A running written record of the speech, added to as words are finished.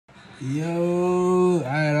Yo,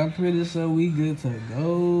 alright, I'm pretty sure we good to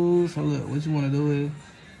go. So look, what you wanna do is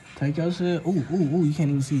take your shit. Ooh, you can't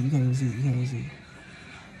even see, you can't even see, you can't even see.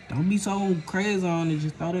 Don't be so crazy on it,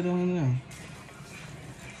 just throw it on there.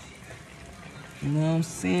 You know what I'm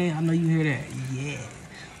saying? I know you hear that. Yeah.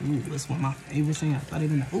 Ooh, that's one of my favorite things. I thought it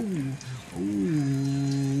in there. Ooh.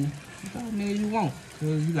 You throw it there you want.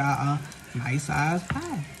 Cause you got a nice size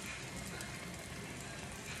pie.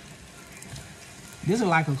 This is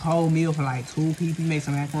like a cold meal for like 2 people. You make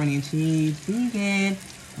some macaroni and cheese, vegan,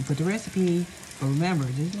 and put the recipe. But remember,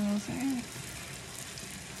 just, you know what I'm saying?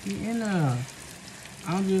 Get in there.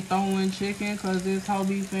 I'm just throwing chicken cause this hoe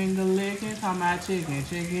be finger licking. Talking about chicken.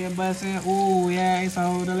 Chicken busting. Ooh, yeah, it's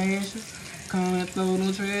so delicious. Coming through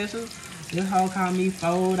nutritious. This hoe call me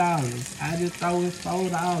 $4. I just throw it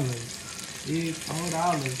 $4. It's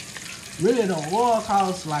 $4. Really, the oil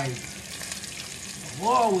costs like,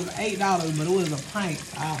 oil was $8, but it was a pint.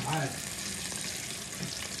 So I buy it.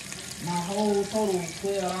 My whole total was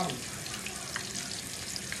 $12.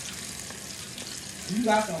 You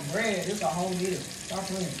got some bread. It's a whole meal. Stop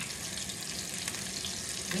playing.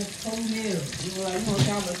 It's 2 meals. You know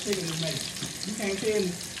how much chicken is making. You can't tell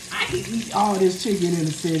me. I can eat all this chicken in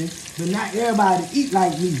the city, but not everybody eat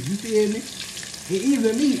like me. You feel me? And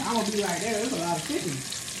even me, I'm gonna be like, there's a lot of chicken.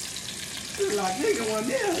 There's a lot of chicken one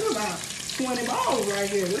there. There's about 20 balls right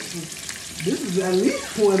here. This is at least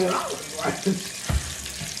 $20 right here.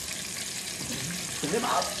 20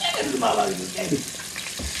 balls of chicken this motherfucker just gave me.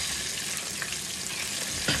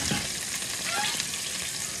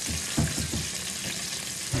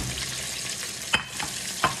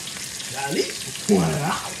 At least $20.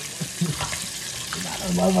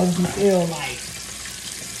 Those motherfuckers can sell like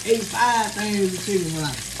 85 things of chicken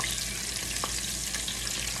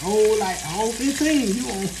for like a whole 15. You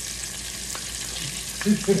won't.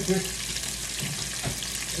 You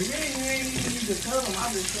ain't need to cut them. I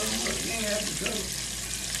just cut them up. You ain't have to cut them.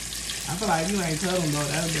 I feel like you ain't cut them though.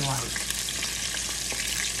 That would be like,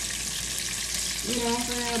 you know what I'm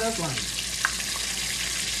saying? That's like,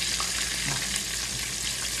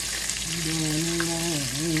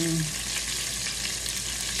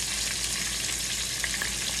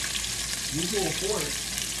 you go for it.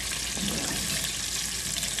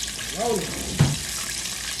 Roll it.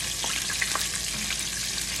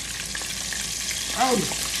 Roll it.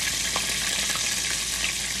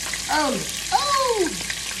 Roll it. Oh!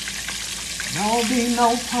 Don't be no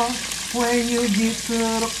punk when you get to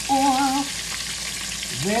the oil.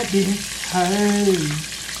 That didn't hurt.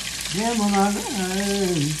 Them mother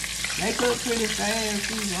hurt. They cook pretty fast.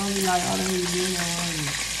 She's only like all they need to do now.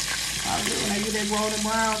 When they get that golden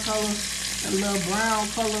brown color, that little brown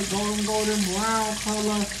color, golden brown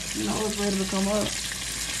color, you know it's ready to come up.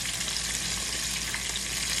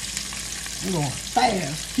 I'm going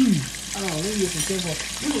fast. I don't know, let me get some simple.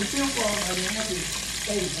 You can simple, but they have to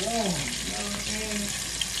stay warm. You know what I'm saying?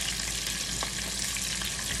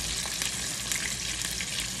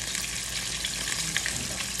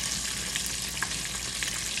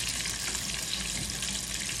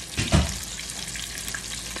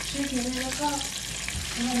 Chicken in a cup,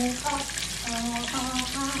 in a cup,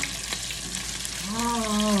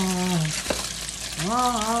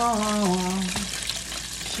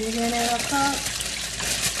 chicken in a cup,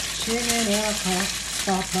 chicken in a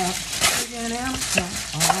cup, chicken in a cup,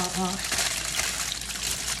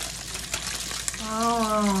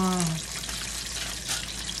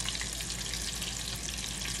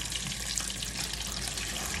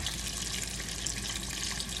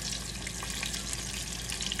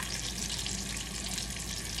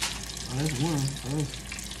 Oh, that's one. Oh,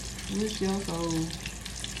 this young soul.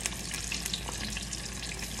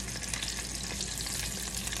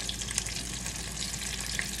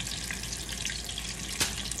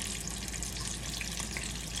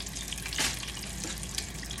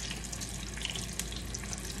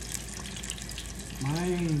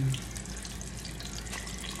 Mine.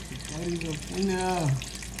 The body's up in there.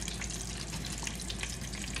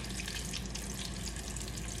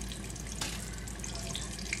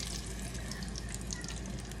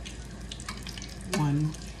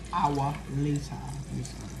 One hour later.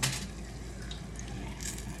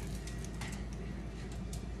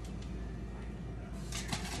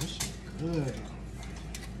 This shit good.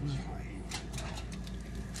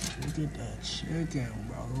 Look at that chicken,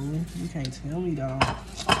 bro. You can't tell me though.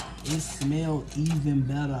 It smelled even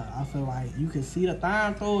better. I feel like you can see the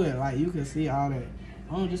thyme through it. Like you can see all that.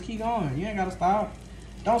 Oh, just keep going. You ain't gotta stop.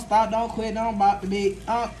 Don't stop, don't quit, don't bop the beat.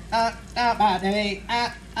 Bop the beat.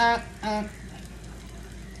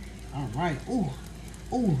 All right. Ooh.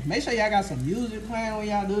 Ooh, make sure y'all got some music playing when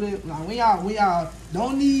y'all do this. Like when y'all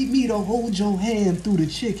don't need me to hold your hand through the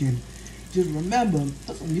chicken. Just remember,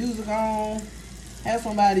 put some music on. Have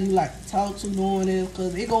somebody you like to talk to doing this,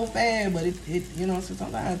 cause it go fast, but it you know, so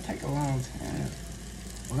sometimes it take a long time.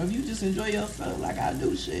 Or if you just enjoy yourself like I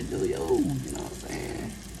do, shit, do you? You know what I'm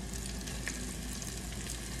saying?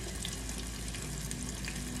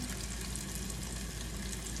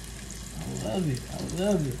 I love it. I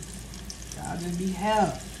love it. Y'all just be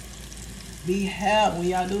happy. Be happy. When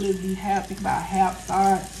y'all do this, be happy. Think about happy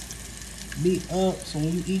thoughts. Be up. So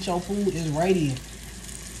when you eat your food, it's radiant.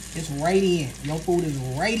 It's radiant. Your food is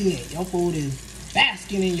radiant. Your food is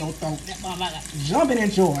basking in your throat. Jumping in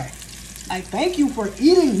joy. Like, thank you for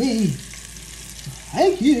eating me.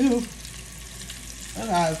 Thank you. That's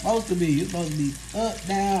how it's supposed to be. It's supposed to be up,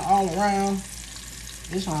 down, all around.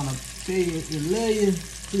 It's trying to tell you it love you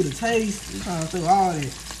through the taste. It's trying to do all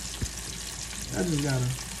that. I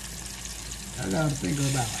gotta think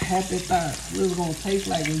about happy thoughts. What it's gonna taste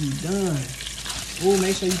like when you done. Oh,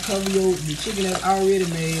 make sure you cover the chicken that's already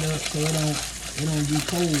made up so it don't be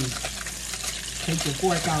cold. Take your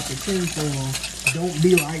fork out the tin foil. Don't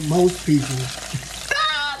be like most people.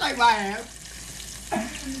 Like my ass.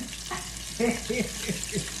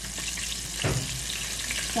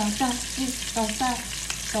 Don't stop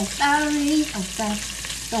me.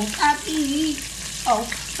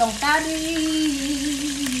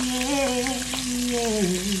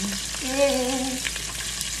 Yeah.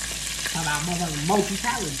 How about motherfucking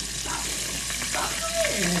multi-talented? Stop it.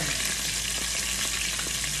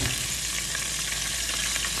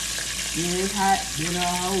 Yeah, it's hot dinner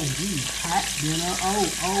hoe. Hot dinner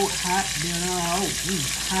hot dinner hoe.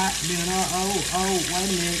 Hot dinner wait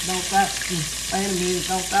a minute, don't stop. Wait a minute,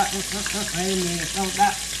 don't stop. Wait a minute, don't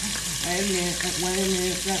stop. Wait a minute.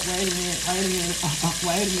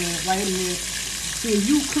 See, if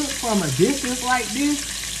you cook from a distance like this,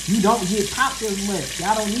 you don't get popped as much.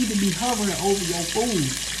 Y'all don't need to be hovering over your food.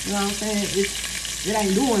 You know what I'm saying? It's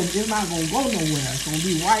not gonna go nowhere. It's gonna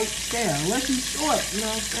be right there. Unless you short, you know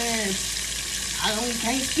what I'm saying?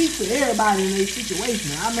 Can't speak for everybody in their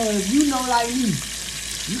situation. I know if you know like me,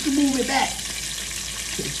 you can move it back.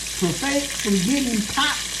 Prevent from getting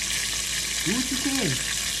popped. Do what you can.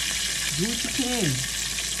 Do what you can.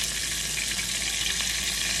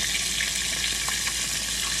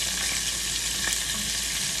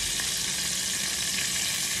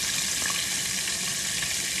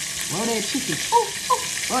 Roll that chicken.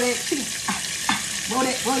 Roll that chicken. Roll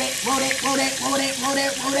that chicken. Roll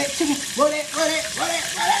that.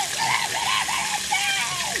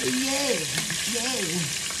 Yeah.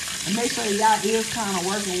 And make sure y'all is kind of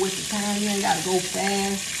working with the time. You ain't got to go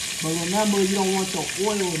fast. But remember, you don't want your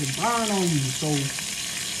oil to burn on you. So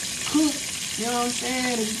cook, you know what I'm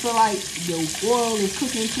saying? If you feel like the oil is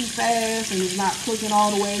cooking too fast and it's not cooking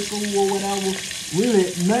all the way through or whatever,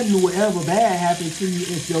 really, nothing will ever bad happen to you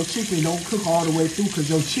if your chicken don't cook all the way through, because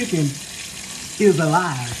your chicken is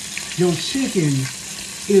alive. Your chicken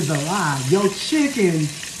is alive. Your chicken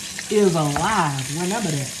is alive.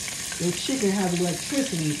 Remember that. Your chicken has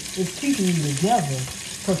electricity. It's keeping you together.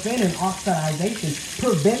 Preventing oxidation.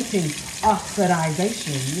 Preventing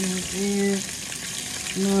oxidation.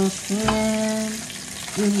 You know what I'm saying?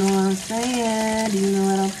 You know what I'm saying? You know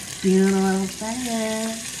what I'm saying?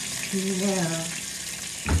 Yeah.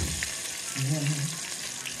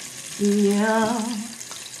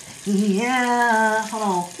 Hold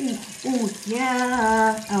on.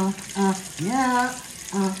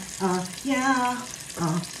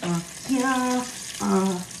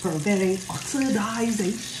 Preventing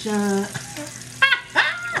oxidization.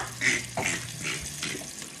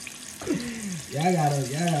 Y'all gotta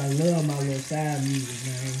love my little side music,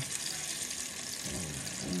 man.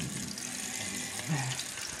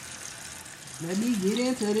 Let me get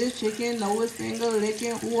into this chicken, know it's finger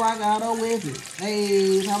licking. Ooh, I gotta whip it.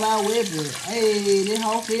 Hey, how about whip it? Hey, this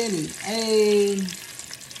whole finished. Hey,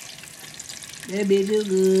 that bitch is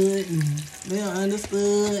good. Well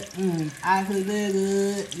understood. I cook that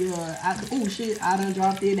good. Yeah. Oh shit, I done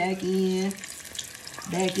dropped it back in.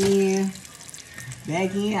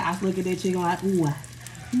 I look at that chicken like, ooh,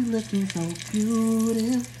 you looking so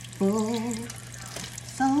beautiful.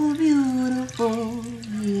 So beautiful,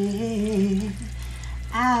 yeah.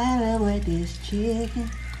 I love what this chicken.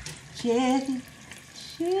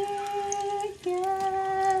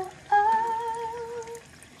 Oh,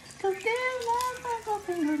 cause there's like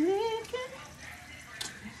finger licking.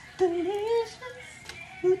 Delicious,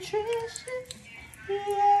 nutritious,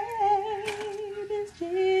 yeah. This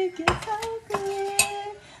chicken so good.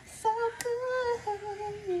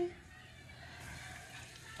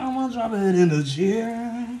 I'ma drop it in the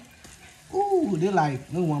chair. Ooh, they're like,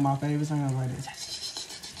 this is one of my favorite sounds right there.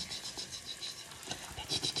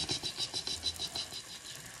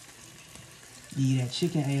 Yeah, that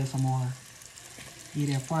chicken ASMR.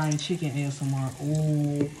 Yeah, that frying chicken ASMR.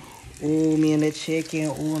 Ooh, ooh, me and the chicken.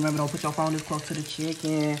 Ooh, remember, don't put your phone this close to the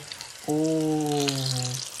chicken. Ooh,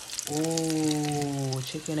 ooh,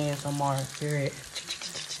 chicken ASMR. Hear it.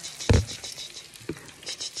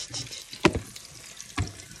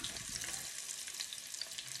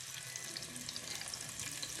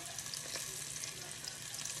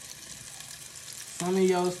 Some of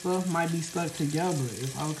your stuff might be stuck together.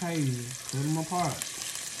 It's okay. Put them apart.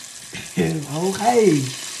 It's okay.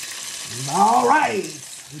 It's all right.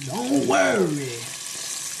 Don't worry.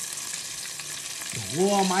 The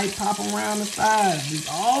wall might pop around the sides. It's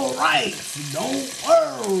all right. Don't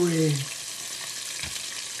worry.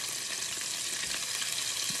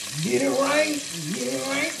 Get it right. Get it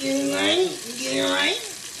right. Get it right. Get it right.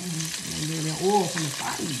 Get that oil from the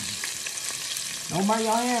side. Don't burn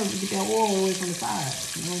your hands. Get that oil away from the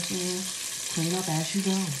sides. You know what I'm saying? Clean up as you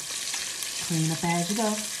go. Clean up as you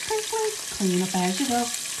go. Clean, clean. Clean up as you go.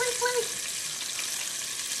 Clean, clean.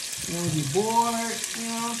 You know, you're bored. You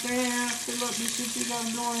know what I'm saying? Fill up this shit you got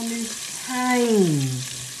doing this time.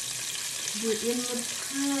 You're in the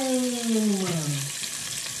time.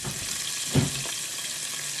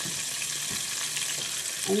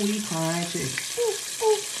 Ooh, he crying chicken. Ooh,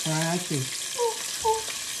 ooh, crying chicken.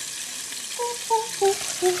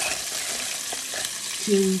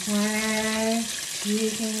 Chili fried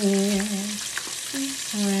chicken, sweet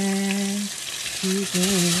fried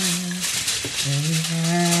chicken, chili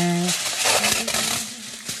fried chicken,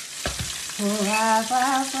 fry,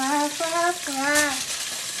 fry, fry, fry, fry,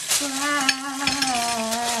 fry,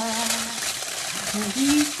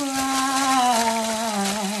 deep fry,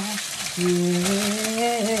 yeah,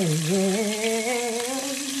 yeah, yeah.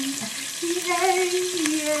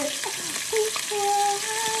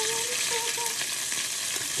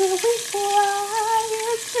 We fry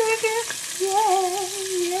your chicken, yeah,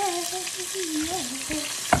 yeah, yeah.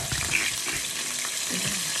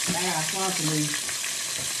 I got something.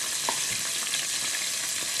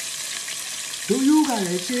 Do you got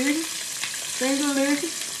that chicken? Finger licking,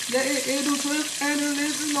 yeah, it do twist and it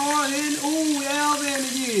listen on and ooh, yeah, man, to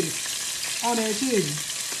get it on that chicken.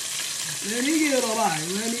 Let me get a bite.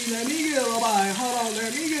 Let me get a bite. Hold on, let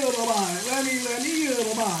me get a bite. Let me get a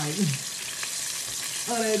bite.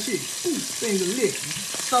 Oh, that chicken. Ooh, finger licking.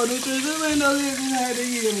 So the chicken finger licking had to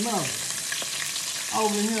get another.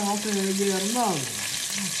 Over here, I'm finna get another one.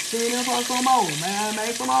 Send it for some more, man.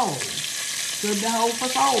 Make some more. Flip the whole for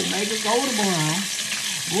soul. Make it golden brown.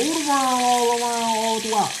 Golden brown all around, all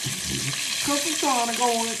throughout. Cause I'm trying to go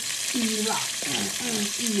and eat it out.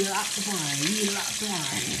 Eat it out the frying. Eat it out the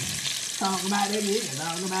frying. Talk about that chicken.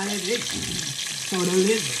 Talk about that chicken. So the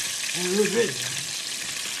liquor. And the liquor.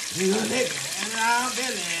 And the liquor. And I'm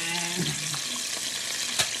feeling.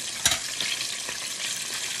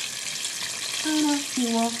 I know you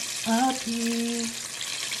want a piece.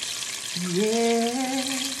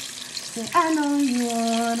 Yeah. Say, I know you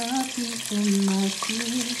want a piece of my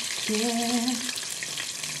chicken.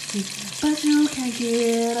 But you can't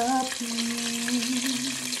get a piece.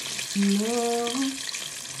 No.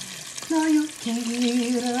 No, you can't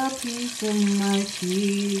get a piece of my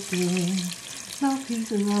chicken. No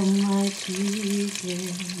pieces of my chicken,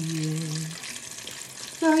 yeah.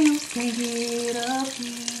 No, you can't get a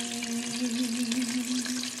piece.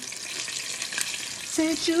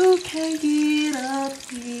 Said you can't get a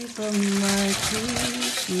piece of my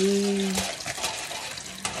chicken.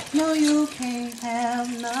 No, you can't have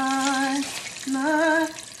none, none,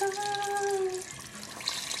 none.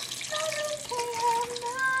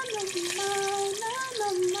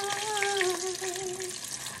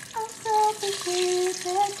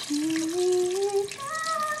 That you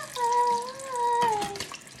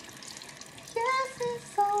yes, it's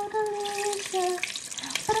so delicious,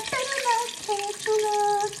 but I better not take to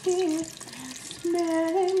look it.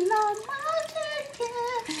 Smelling like my chicken,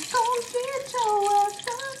 go get your ass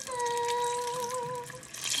downstairs.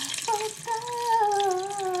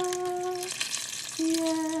 Yeah,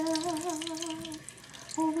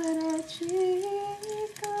 over that chicken,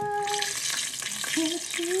 that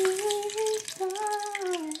chicken.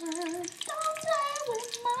 Don't play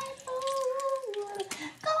with my food.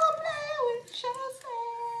 Go play with yourself.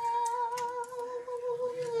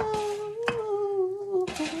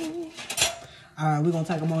 Alright, we're going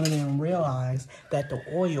to take a moment and realize that the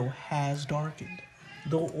oil has darkened.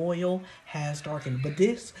 The oil has darkened. But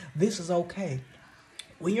this is okay.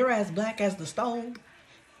 When you're as black as the stove,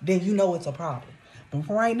 then you know it's a problem. But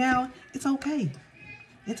for right now, it's okay.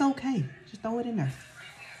 It's okay. Just throw it in there.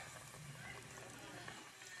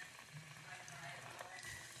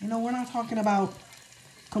 You know, we're not talking about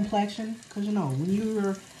complexion, because you know, when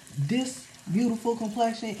you're this beautiful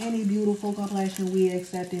complexion, any beautiful complexion, we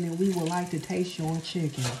accept it, and we would like to taste your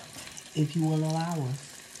chicken, if you will allow us.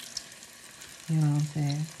 You know what I'm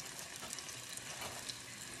saying?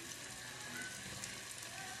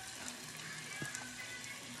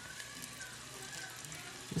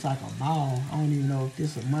 It's like a ball. I don't even know if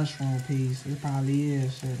this is a mushroom piece. It probably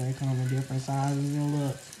is. Shit, they come in different sizes and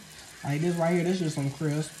looks. Like this right here, this is some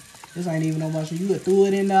crisp. This ain't even no mushroom. You could throw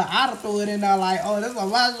it in there. I'd have threw it in there like, oh, this is a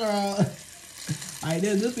mushroom. Like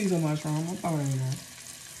this piece of mushroom. I'm throwing it in there.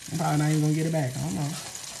 I'm probably not even gonna get it back. I don't know.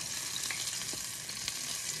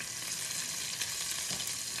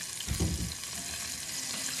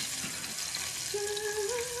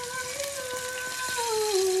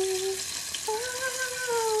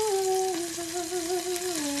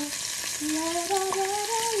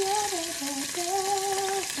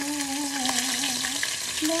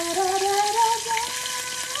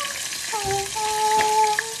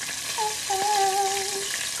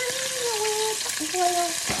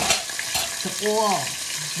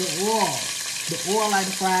 The oil like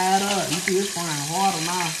to fry it up. You see it's frying harder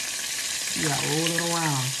now. You gotta roll it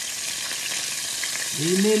around.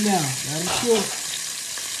 Leave them in there. Let them cook.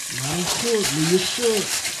 Let them cook. Leave it cook.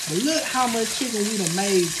 But look how much chicken we done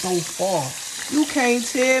made so far. You can't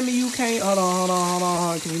tell me you can't. Hold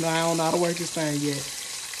on. Cause you know I don't know how to work this thing yet.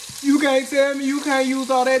 You can't tell me you can't use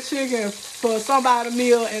all that chicken for somebody's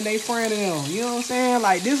meal and they friend them. You know what I'm saying?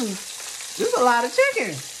 Like this is a lot of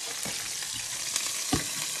chicken.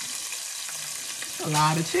 A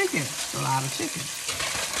lot of chicken. A lot of chicken.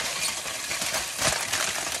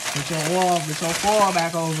 Put your foil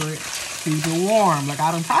back over it. Keep it warm. Like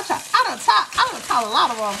I done taught a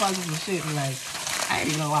lot of motherfuckers and shit. Like I ain't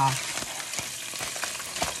even gonna lie.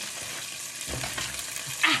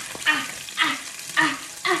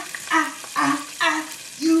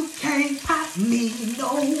 You can't pop me.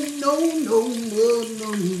 No.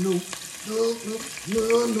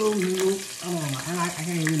 And I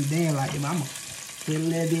can't really dance like him. I'm gonna hit a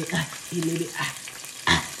little bit.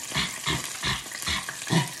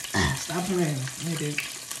 Stop playing.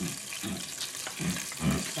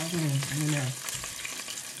 Stop playing.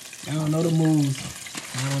 I don't know the moves.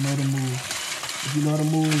 If you know the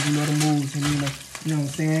moves, you know the moves. And you know what I'm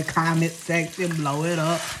saying? Comment section, blow it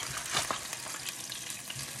up.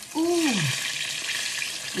 Ooh.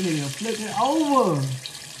 We're gonna flip it over.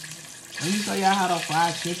 Let me show y'all how to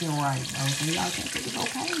fry chicken right. So y'all can cook it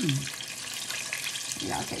okay.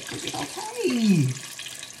 Y'all can cook it okay.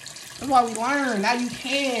 That's why we learn. Now you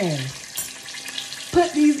can.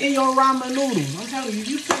 Put these in your ramen noodles. I'm telling you, if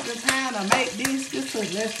you took the time to make this took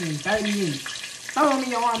less than 30 minutes. Throw them in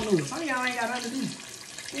your ramen noodles. Some of y'all ain't got nothing to do.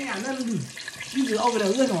 You ain't got nothing to do. You just over there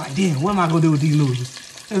looking like, damn, what am I gonna do with these noodles?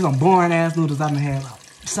 There's some boring ass noodles I'm gonna have out.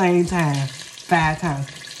 Same time, 5 times.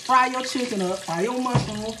 Fry your chicken up, fry your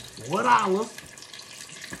mushrooms, 4 hours.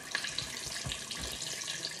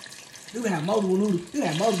 You can have multiple noodles. You can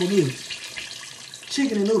have multiple meals.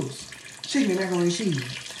 Chicken and noodles. Chicken and macaroni and cheese.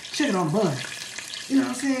 Chicken on the bun. You know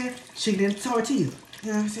what I'm saying? Chicken and tortilla.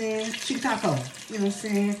 You know what I'm saying? Chicken taco. You know what I'm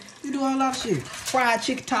saying? You do a lot of shit. Fried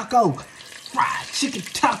chicken taco. Fried chicken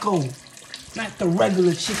taco. Not the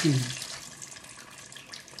regular chicken.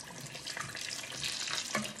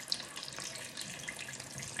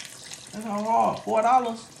 That's how hard.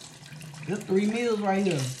 $4. There's 3 meals right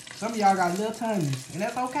here. Some of y'all got little tummies, and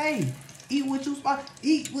that's okay. Eat what you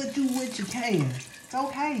can. It's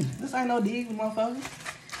okay. This ain't no dig, motherfucker.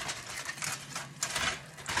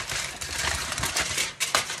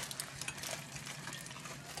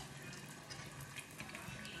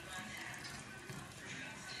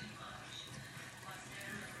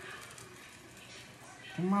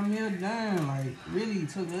 Get my meal done. Like, really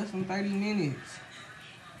took less than 30 minutes.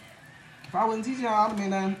 If I wasn't teaching y'all, I would have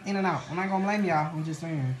been done in and out. I'm not gonna blame y'all. I'm just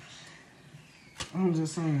saying. I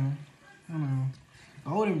know.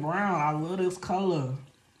 Golden brown. I love this color.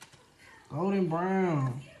 Golden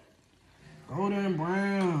brown. Golden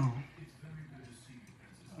brown.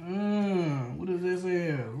 What is this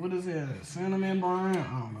here? What is it? Cinnamon brown?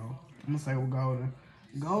 I don't know. I'm gonna say we're golden.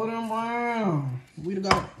 Golden brown. We the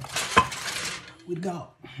go. We the go.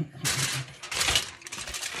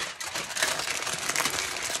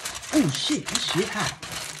 Oh shit, this shit hot.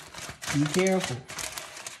 Be careful.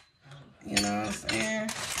 You know what I'm saying?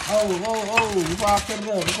 Oh, before I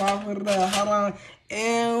put it up, hold on.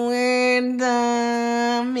 And when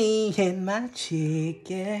done, me and my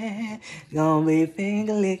chicken gonna be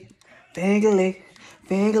finger lick,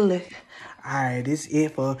 finger lick. Alright, this is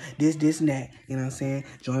it for this, and that. You know what I'm saying?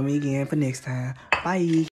 Join me again for next time. Bye.